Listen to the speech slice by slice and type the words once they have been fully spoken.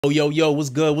Yo,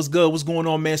 what's good? What's going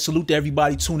on, man? Salute to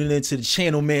everybody tuning into the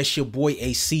channel, man. It's your boy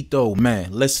Acito,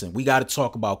 man. Listen, we got to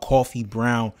talk about Coffee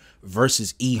Brown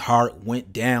versus E.Hart.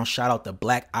 Went down. Shout out to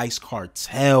Black Ice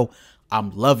Cartel.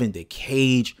 I'm loving the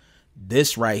cage.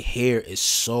 This right here is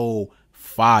so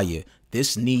fire.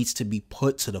 This needs to be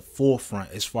put to the forefront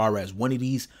as far as one of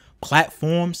these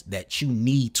platforms that you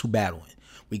need to battle in.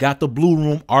 We got the Blue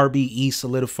Room RBE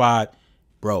solidified,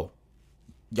 bro.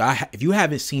 Y'all, if you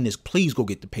haven't seen this, please go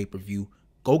get the pay-per-view.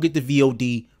 Go get the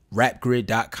VOD,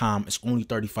 rapgrid.com. It's only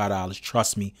 $35.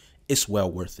 Trust me, it's well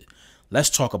worth it. Let's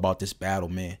talk about this battle,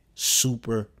 man.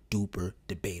 Super duper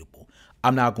debatable.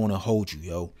 I'm not going to hold you,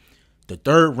 yo. The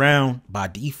third round, by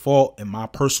default, in my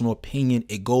personal opinion,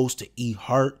 it goes to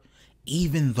E.Hart,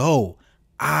 even though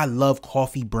I love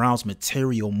Coffee Brown's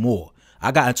material more.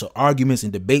 I got into arguments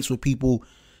and debates with people.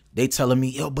 They telling me,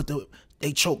 yo,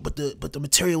 they choke, but the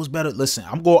material was better. Listen,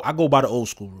 I go by the old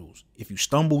school rules. If you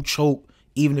stumble, choke,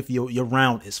 even if your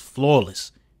round is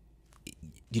flawless,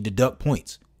 you deduct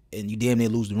points and you damn near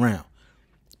lose the round.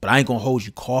 But I ain't gonna hold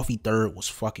you. Coffee third was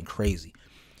fucking crazy.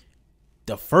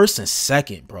 The first and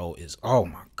second, bro, is, oh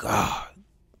my God,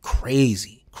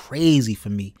 crazy for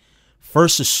me.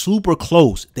 First is super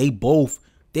close. They both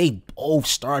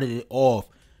started it off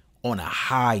on a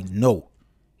high note.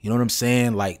 You know what I'm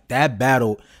saying? Like, that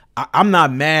battle, I'm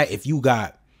not mad if you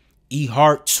got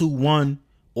E.Hart 2-1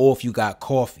 or if you got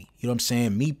Coffee. You know what I'm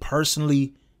saying? Me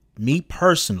personally,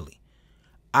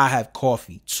 I have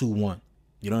Coffee 2-1.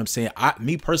 You know what I'm saying?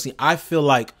 I feel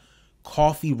like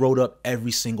Coffee wrote up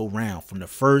every single round from the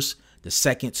first, the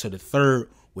second to the third,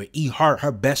 where E.Hart,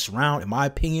 her best round, in my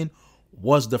opinion,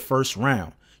 was the first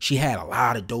round. She had a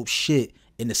lot of dope shit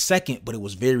in the second, but it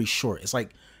was very short. It's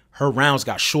like her rounds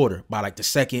got shorter by like the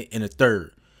second and the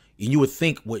third. And you would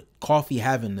think with Coffee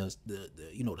having the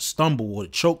stumble or the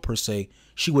choke per se,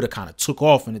 she would have kind of took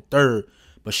off in the third,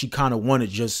 but she kind of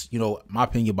wanted just, my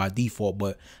opinion, by default.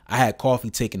 But I had Coffee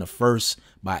taking the first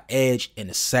by edge, and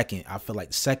the second, I feel like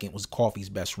the second was Coffee's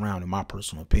best round in my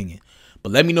personal opinion.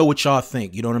 But let me know what y'all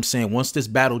think. You know what I'm saying? Once this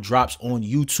battle drops on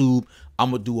YouTube, I'm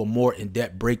going to do a more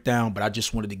in-depth breakdown, but I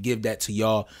just wanted to give that to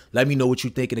y'all. Let me know what you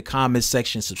think in the comment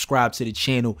section. Subscribe to the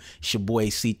channel. It's your boy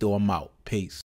Acito. I'm out. Peace.